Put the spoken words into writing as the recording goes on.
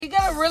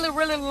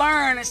really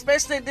learn,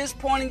 especially at this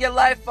point in your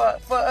life, for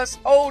us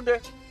older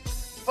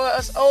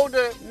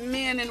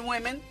men and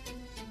women,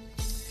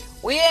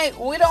 we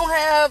don't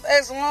have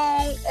as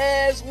long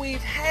as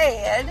we've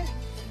had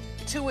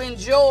to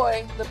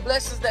enjoy the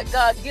blessings that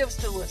God gives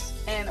to us.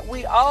 And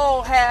we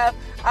all have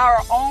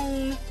our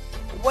own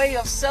way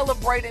of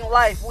celebrating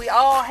life. We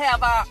all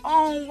have our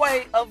own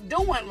way of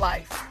doing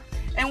life.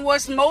 And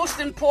what's most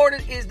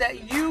important is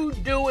that you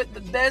do it the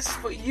best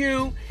for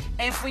you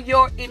and for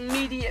your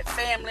immediate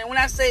family. And when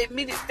I say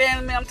immediate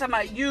family, I'm talking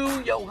about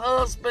you, your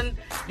husband,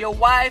 your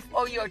wife,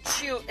 or your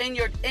children,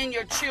 and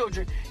your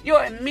children.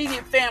 Your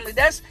immediate family.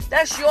 That's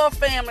your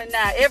family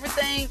now.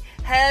 Everything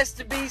has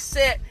to be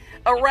set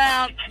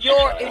around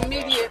your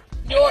immediate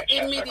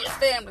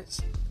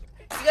families.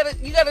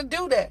 You gotta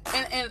do that.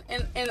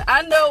 And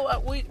I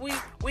know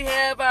we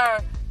have our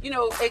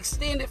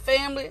extended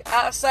family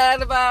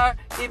outside of our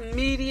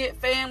immediate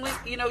family.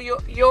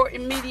 Your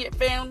immediate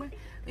family.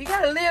 You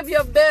gotta live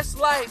your best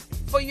life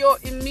for your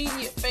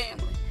immediate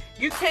family.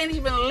 You can't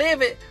even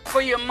live it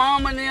for your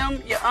mom and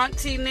them, your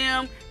auntie and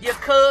them, your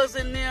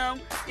cousin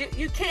them.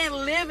 You can't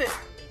live it.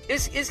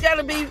 It's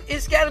gotta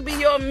be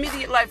your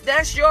immediate life.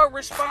 That's your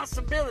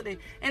responsibility.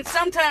 And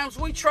sometimes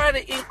we try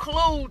to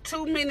include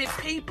too many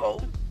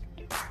people.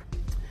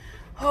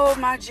 Oh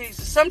my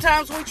Jesus.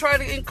 Sometimes we try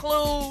to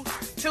include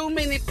too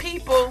many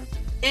people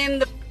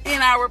in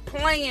our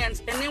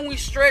plans, and then we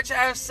stretch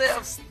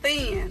ourselves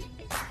thin.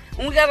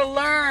 And we gotta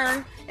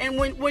learn, and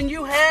when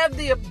you have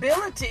the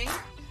ability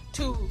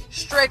to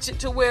stretch it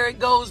to where it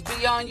goes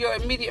beyond your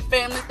immediate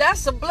family,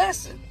 that's a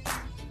blessing.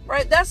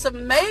 Right? That's a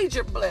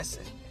major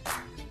blessing.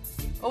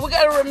 But we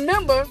gotta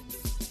remember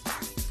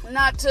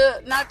not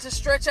to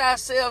stretch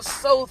ourselves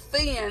so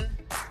thin,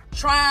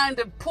 trying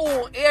to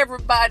pull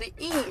everybody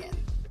in.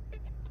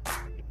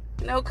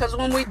 Because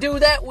when we do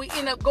that, we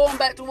end up going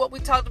back to what we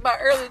talked about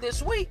earlier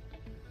this week.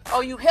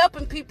 Are you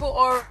helping people,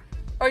 or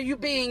are you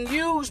being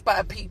used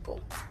by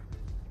people?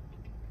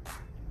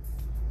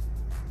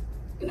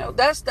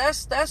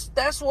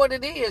 That's what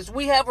it is.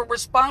 We have a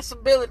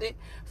responsibility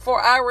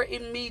for our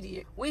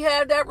immediate. We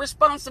have that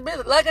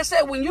responsibility. Like I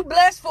said, when you're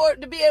blessed for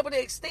it to be able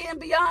to extend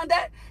beyond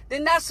that,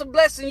 then that's a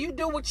blessing. You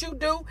do what you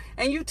do,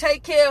 and you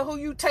take care of who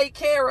you take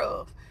care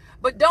of.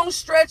 But don't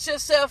stretch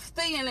yourself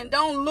thin, and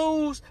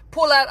don't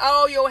pull out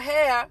all your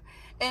hair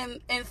and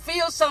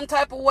feel some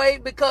type of way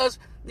because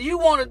you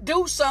want to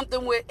do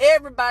something with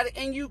everybody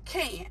and you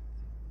can't.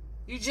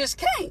 You just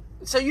can't.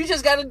 So you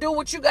just got to do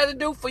what you got to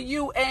do for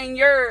you and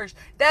yours.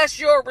 That's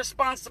your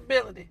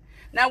responsibility.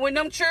 Now, when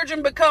them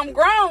children become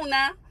grown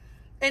now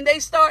and they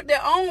start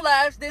their own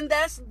lives, then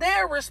that's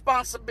their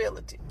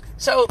responsibility.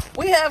 So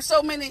we have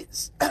so many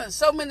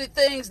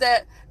things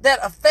that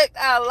affect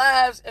our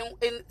lives,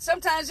 and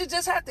sometimes you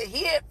just have to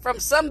hear it from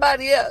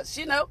somebody else.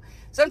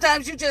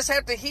 Sometimes you just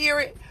have to hear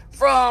it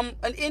from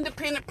an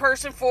independent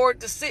person for it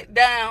to sit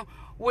down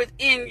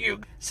within you.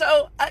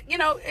 So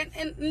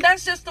and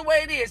that's just the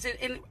way it is.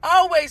 And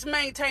always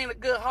maintain a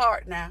good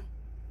heart. Now,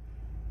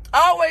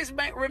 always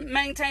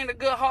maintain a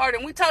good heart.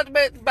 And we talked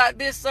about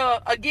this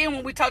again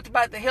when we talked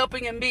about the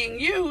helping and being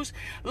used.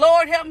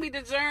 Lord, help me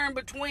discern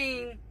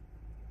between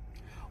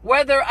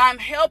whether I'm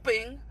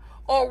helping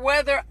or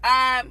whether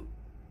I'm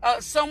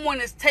someone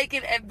is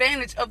taking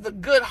advantage of the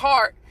good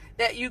heart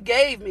that you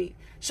gave me.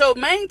 So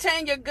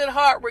maintain your good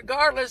heart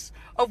regardless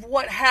of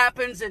what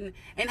happens and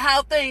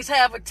how things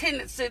have a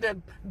tendency to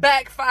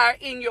backfire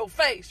in your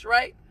face,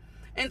 right?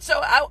 And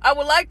so I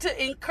would like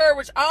to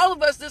encourage all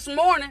of us this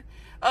morning,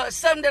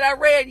 something that I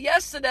read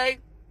yesterday.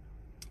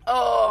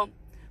 The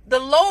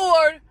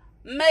Lord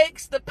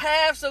makes the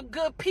paths of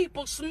good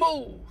people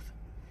smooth.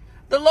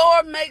 The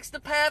Lord makes the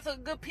path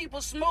of good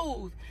people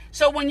smooth.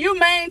 So when you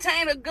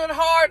maintain a good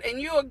heart and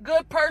you're a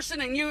good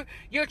person and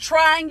you're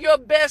trying your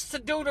best to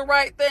do the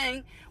right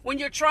thing, when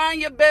you're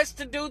trying your best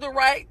to do the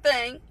right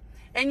thing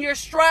and you're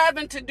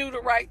striving to do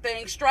the right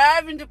thing,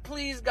 striving to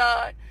please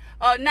God,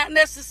 not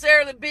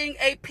necessarily being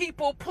a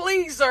people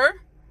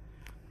pleaser,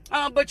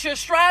 but you're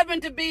striving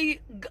to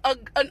be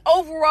an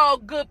overall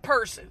good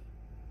person,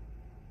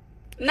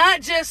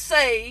 not just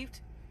saved,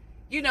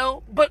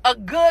 but a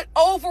good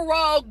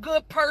overall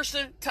good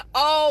person to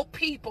all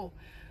people.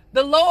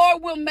 The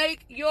Lord will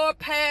make your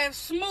path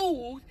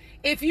smooth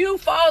if you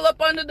fall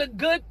up under the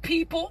good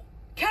people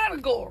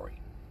category.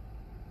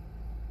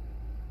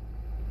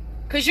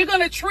 Because you're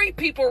going to treat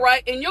people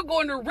right and you're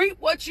going to reap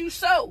what you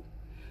sow.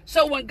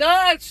 So when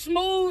God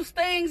smooths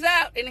things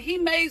out and he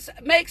makes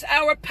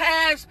our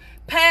paths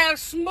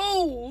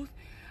smooth,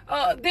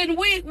 then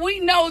we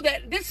know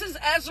that this is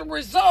as a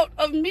result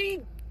of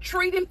me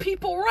treating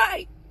people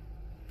right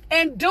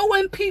and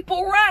doing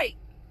people right.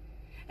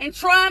 And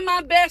trying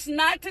my best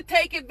not to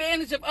take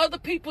advantage of other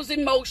people's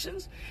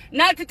emotions,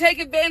 not to take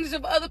advantage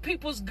of other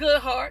people's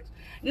good hearts,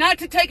 not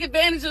to take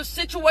advantage of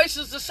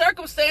situations or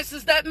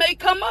circumstances that may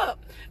come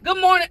up.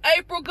 Good morning,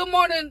 April. Good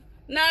morning,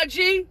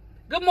 Najee.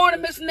 Good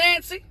morning, Miss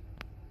Nancy.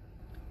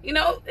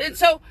 And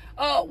so,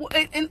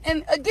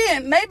 and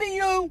again, maybe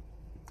you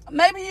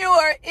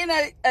are in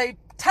a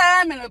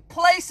time and a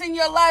place in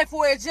your life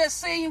where it just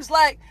seems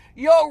like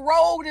your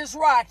road is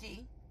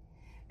rocky.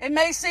 It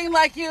may seem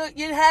like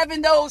you're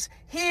having those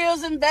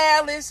hills and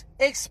valleys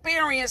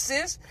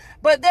experiences,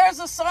 but there's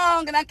a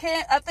song, and I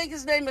think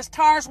his name is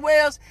Terrence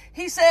Wells.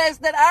 He says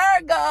that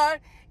our God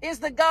is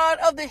the God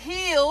of the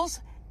hills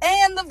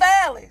and the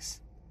valleys.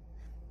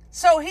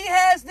 So he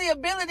has the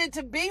ability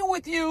to be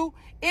with you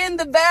in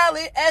the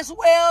valley as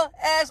well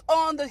as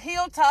on the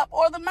hilltop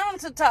or the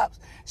mountaintops.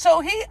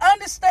 So he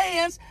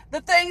understands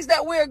the things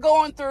that we're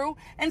going through.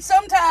 And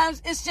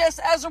sometimes it's just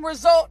as a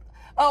result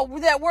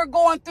that we're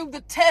going through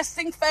the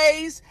testing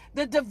phase,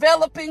 the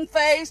developing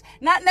phase.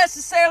 Not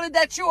necessarily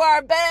that you are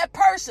a bad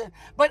person,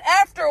 but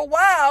after a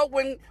while,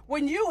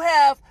 when you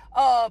have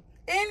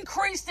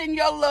increased in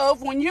your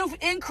love, when you've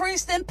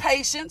increased in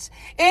patience,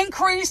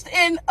 increased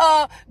in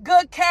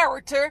good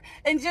character,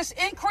 and just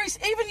increased,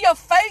 even your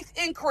faith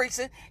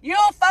increasing,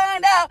 you'll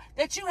find out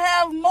that you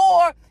have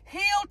more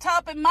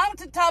hilltop and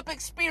mountaintop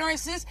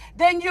experiences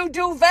than you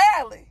do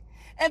valley.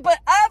 But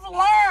I've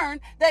learned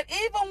that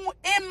even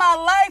in my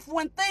life,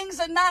 when things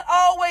are not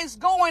always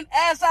going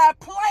as I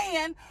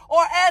plan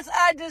or as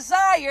I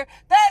desire,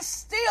 that's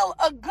still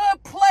a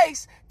good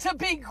place to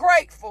be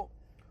grateful.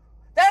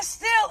 That's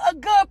still a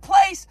good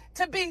place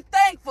to be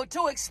thankful,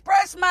 to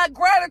express my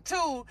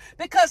gratitude,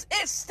 because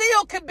it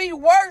still could be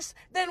worse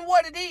than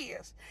what it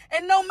is.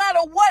 And no matter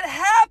what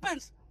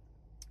happens,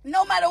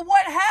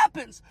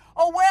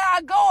 or where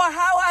I go or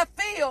how I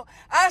feel,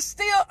 I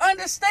still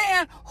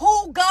understand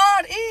who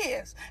God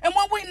is. And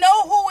when we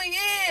know who he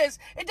is,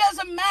 it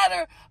doesn't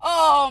matter,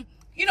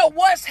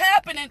 what's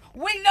happening.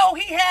 We know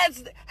he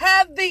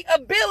have the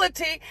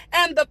ability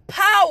and the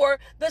power,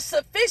 the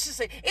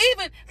sufficiency.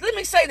 Let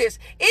me say this,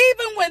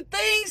 even when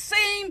things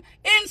seem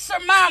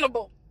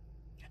insurmountable,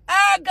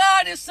 our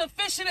God is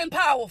sufficient and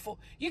powerful.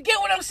 You get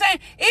what I'm saying?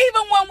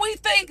 Even when we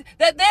think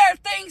that there are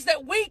things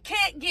that we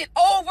can't get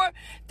over,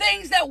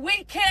 things that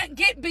we can't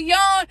get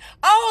beyond,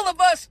 all of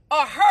us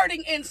are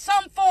hurting in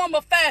some form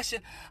or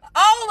fashion.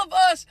 All of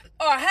us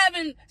are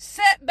having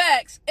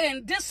setbacks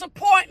and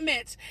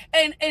disappointments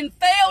and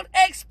failed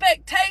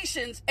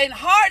expectations and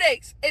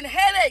heartaches and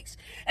headaches,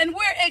 and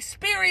we're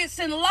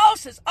experiencing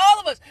losses, all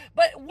of us.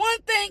 But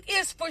one thing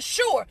is for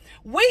sure,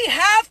 we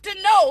have to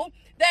know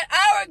that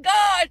our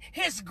God,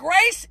 his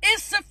grace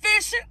is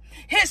sufficient.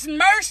 His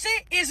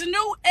mercy is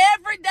new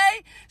every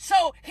day.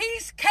 So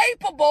he's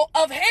capable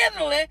of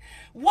handling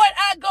what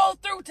I go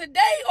through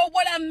today or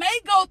what I may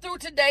go through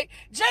today,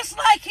 just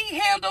like he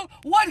handled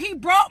what he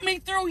brought me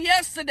through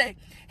yesterday.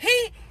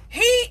 He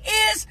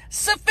is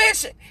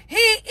sufficient. He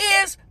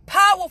is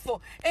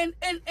powerful. And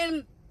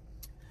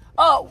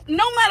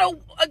no matter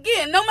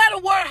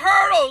what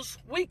hurdles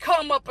we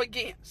come up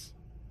against,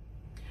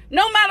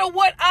 no matter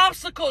what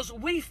obstacles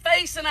we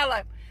face in our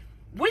life,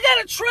 we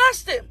got to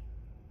trust him.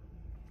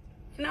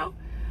 And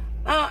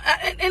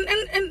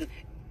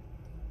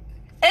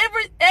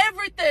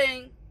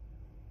everything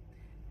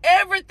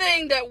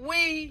that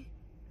we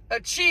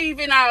achieve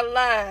in our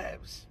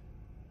lives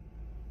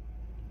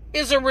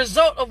is a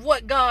result of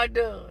what God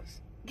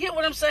does. Get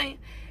what I'm saying?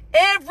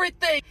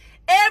 Everything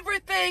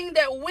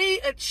that we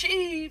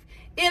achieve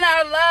in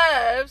our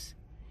lives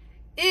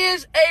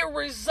is a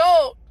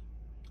result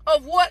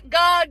of what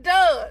God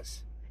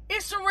does.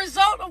 It's a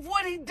result of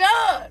what he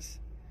does.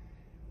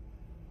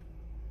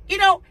 He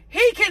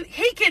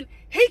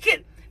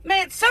can,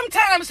 man,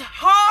 sometimes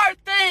hard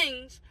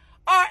things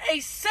are a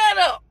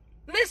setup.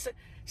 Listen,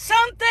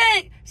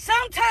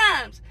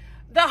 sometimes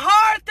the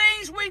hard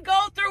things we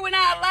go through in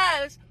our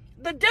lives,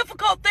 the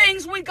difficult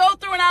things we go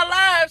through in our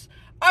lives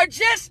are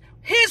just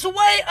his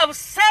way of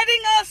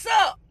setting us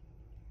up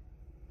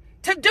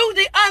to do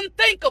the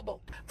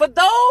unthinkable. For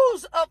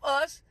those of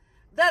us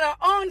that are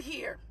on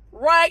here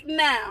right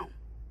now,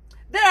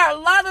 there are a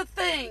lot of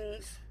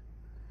things.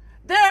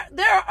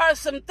 There are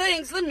some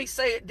things, let me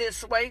say it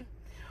this way.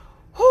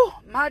 Whew,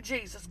 my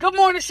Jesus. Good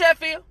morning,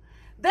 Sheffield.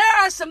 There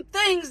are some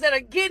things that are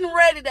getting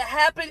ready to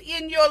happen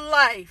in your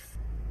life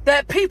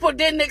that people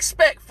didn't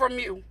expect from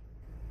you.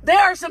 There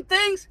are some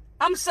things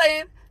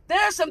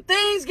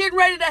getting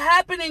ready to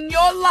happen in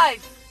your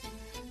life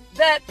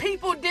that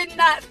people did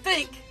not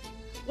think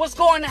was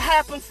going to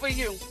happen for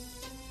you.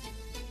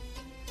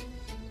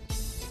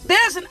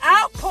 There's an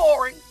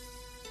outpouring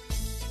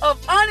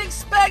of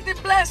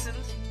unexpected blessings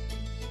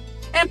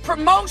and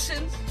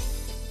promotions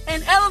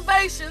and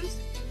elevations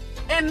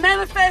and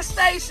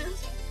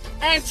manifestations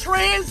and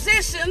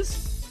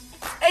transitions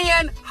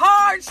and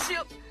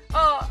hardship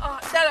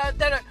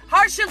that are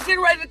hardships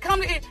getting ready to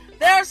come in.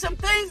 There are some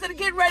things that are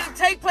getting ready to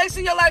take place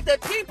in your life that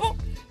people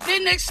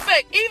didn't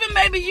expect. Even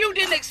maybe you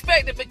didn't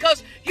expect it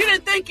because you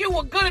didn't think you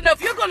were good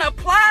enough. You're going to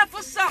apply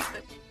for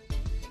something.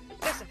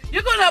 Listen,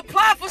 you're going to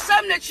apply for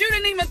something that you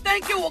didn't even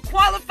think you were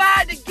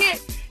qualified to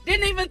get.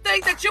 Didn't even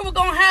think that you were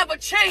going to have a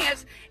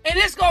chance, and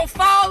it's going to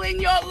fall in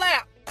your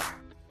lap.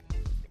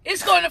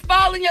 It's going to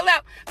fall in your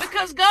lap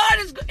because God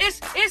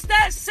it's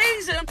that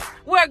season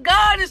where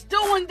God is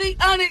doing the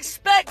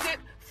unexpected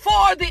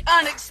for the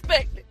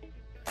unexpected.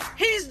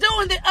 He's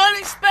doing the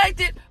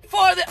unexpected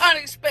for the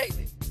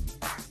unexpected.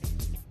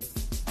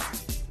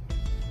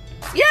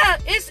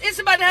 It's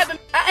about to happen,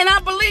 and I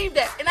believe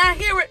that, and I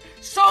hear it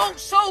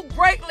so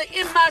greatly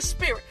in my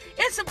spirit.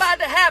 It's about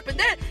to happen.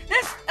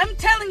 I'm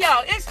telling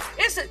y'all,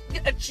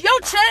 your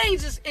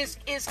change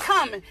is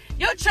coming.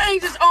 Your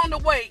change is on the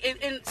way,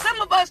 and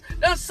some of us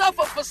done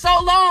suffered for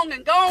so long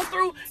and gone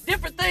through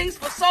different things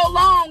for so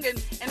long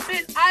and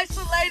been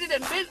isolated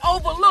and been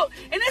overlooked,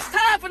 and it's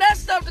time for that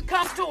stuff to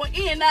come to an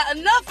end. Now,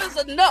 enough is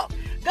enough.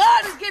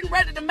 God is getting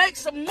ready to make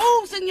some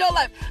moves in your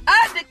life.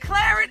 I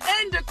declare it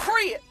and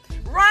decree it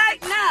right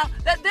now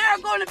that there are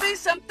going to be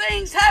some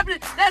things happening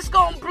that's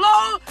going to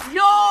blow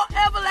your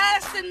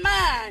everlasting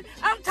mind.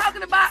 I'm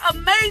talking about a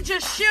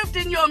major shift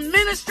in your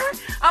ministry,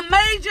 a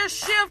major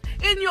shift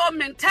in your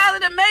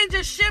mentality, a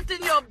major shift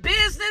in your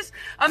business,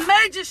 a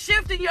major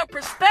shift in your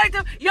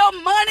perspective. Your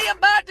money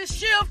about to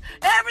shift.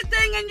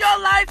 Everything in your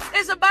life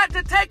is about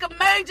to take a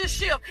major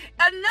shift.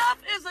 Enough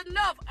is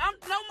enough.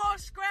 No more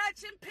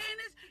scratching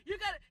pennies.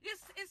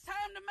 It's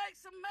time to make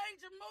some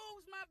major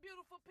moves, my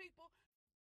beautiful people.